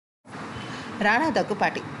Rana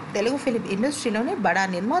Daggubati Telugu film ఇండస్ట్రీలోనే బడా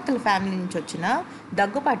నిర్మాతల family నుంచి వచ్చిన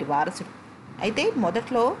దగ్గుపాటి వారసుడు. అయితే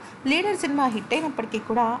మొదట్లో లీడర్ సినిమా హిట్ అయినప్పటికీ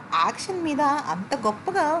కూడా యాక్షన్ మీద అంత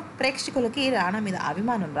గొప్పగా ప్రేక్షకులకి రాణా మీద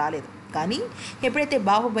అభిమానం రాలేదు. కానీ ఎప్పుడైతే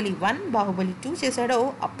బాహుబలి 1, బాహుబలి 2 చేశాడో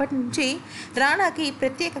అప్పటి నుంచి రాణాకి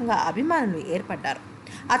ప్రత్యేకంగా అభిమానులు ఏర్పడ్డారు.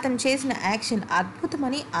 అతను చేసిన యాక్షన్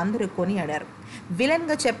అద్భుతమని అందరూ కొనియాడారు.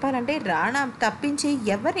 విలన్గా చెప్పాలంటే రాణా తప్పించి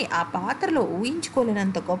ఎవరిని ఆ పాత్రలో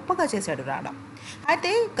ఊహించుకోలేనంత గొప్పగా చేశాడు రాణా.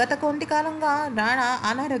 అయితే గత కొంత కాలంగా రాణా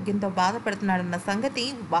అనారోగ్యంతో బాధపడుతున్నాడన్న సంగతి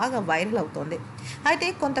బాగా వైరల్ అవుతోంది. అయితే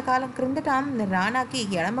కొంతకాలం క్రిందట రాణాకి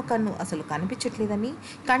ఎడమ కన్ను అసలు కనిపించట్లేదని,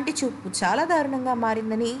 కంటి చూపు చాలా దారుణంగా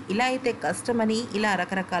మారిందని, ఇలా అయితే కష్టమని ఇలా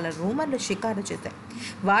రకరకాల రూమర్లు షికారు చేశాయి.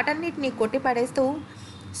 వాటన్నిటిని కొట్టిపడేస్తూ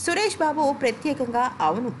సురేష్ బాబు ప్రత్యేకంగా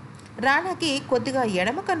అవును, రాణాకి కొద్దిగా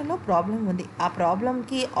ఎడమ కన్నులో ప్రాబ్లం ఉంది, ఆ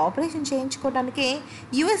ప్రాబ్లంకి ఆపరేషన్ చేయించుకోవడానికే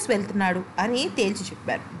యుఎస్ వెళ్తున్నాడు అని తేల్చి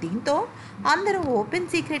చెప్పారు. దీంతో అందరూ ఓపెన్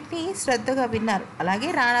సీక్రెట్ని శ్రద్ధగా విన్నారు.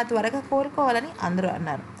 అలాగే రాణా త్వరగా కోలుకోవాలని అందరూ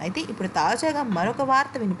అన్నారు. అయితే ఇప్పుడు తాజాగా మరొక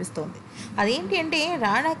వార్త వినిపిస్తోంది. అదేంటి అంటే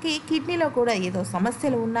రాణాకి కిడ్నీలో కూడా ఏదో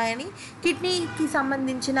సమస్యలు ఉన్నాయని, కిడ్నీకి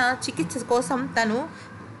సంబంధించిన చికిత్స కోసం తను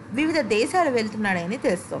వివిధ దేశాలు వెళ్తున్నాడని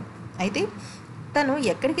తెలుస్తోంది. అయితే తను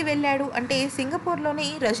ఎక్కడికి వెళ్ళాడు అంటే సింగపూర్లోని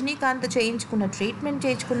రజనీకాంత్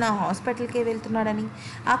చేయించుకున్న హాస్పిటల్కే వెళ్తున్నాడని,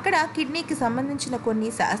 అక్కడ కిడ్నీకి సంబంధించిన కొన్ని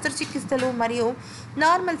శస్త్రచికిత్సలు మరియు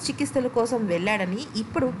నార్మల్ చికిత్సల కోసం వెళ్ళాడని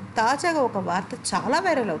ఇప్పుడు తాజాగా ఒక వార్త చాలా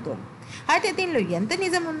వైరల్ అవుతోంది. అయితే దీనిలో ఎంత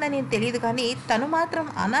నిజం ఉందని తెలియదు, కానీ తను మాత్రం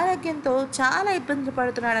అనారోగ్యంతో చాలా ఇబ్బందులు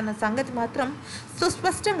పడుతున్నాడన్న సంగతి మాత్రం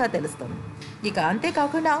సుస్పష్టంగా తెలుస్తుంది. ఇక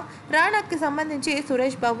అంతేకాకుండా రాణాకి సంబంధించి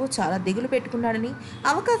సురేష్ బాబు చాలా దిగులు పెట్టుకున్నాడని,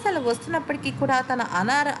 అవకాశాలు వస్తున్నప్పటికీ కూడా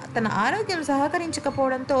తన ఆరోగ్యం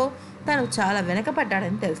సహకరించకపోవడంతో తను చాలా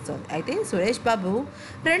వెనకపడ్డాడని తెలుస్తోంది. అయితే సురేష్ బాబు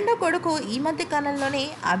రెండో కొడుకు ఈ మధ్య కాలంలోనే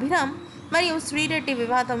అభిరామ్ మరియు శ్రీరెడ్డి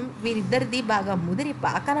వివాదం వీరిద్దరిది బాగా ముదిరి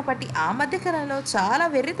పాకన పట్టి ఆ మధ్యకాలంలో చాలా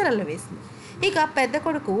వెర్రితలలు వేసింది. ఇక పెద్ద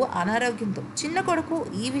కొడుకు అనారోగ్యంతో, చిన్న కొడుకు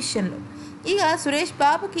ఈ విషయంలో, ఇక సురేష్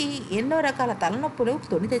బాబుకి ఎన్నో రకాల తలనొప్పులు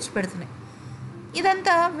తొని తెచ్చిపెడుతున్నాయి.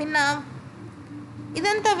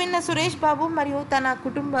 ఇదంతా విన్న సురేష్ బాబు మరియు తన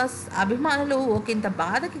కుటుంబ అభిమానులు ఒకంత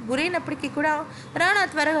బాధకి గురైనప్పటికీ కూడా రాణా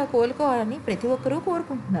త్వరగా కోలుకోవాలని ప్రతి ఒక్కరూ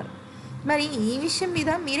కోరుకుంటున్నారు. మరి ఈ విషయం మీద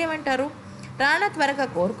మీరేమంటారు? రాణా త్వరగా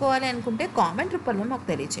కోరుకోవాలి అనుకుంటే కామెంట్ రూపంలో మాకు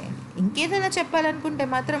తెలియచేయండి. ఇంకేదైనా చెప్పాలనుకుంటే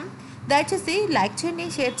మాత్రం దయచేసి లైక్ చేయండి,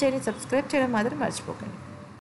 షేర్ చేయండి, సబ్స్క్రైబ్ చేయడం మాత్రం మర్చిపోకండి.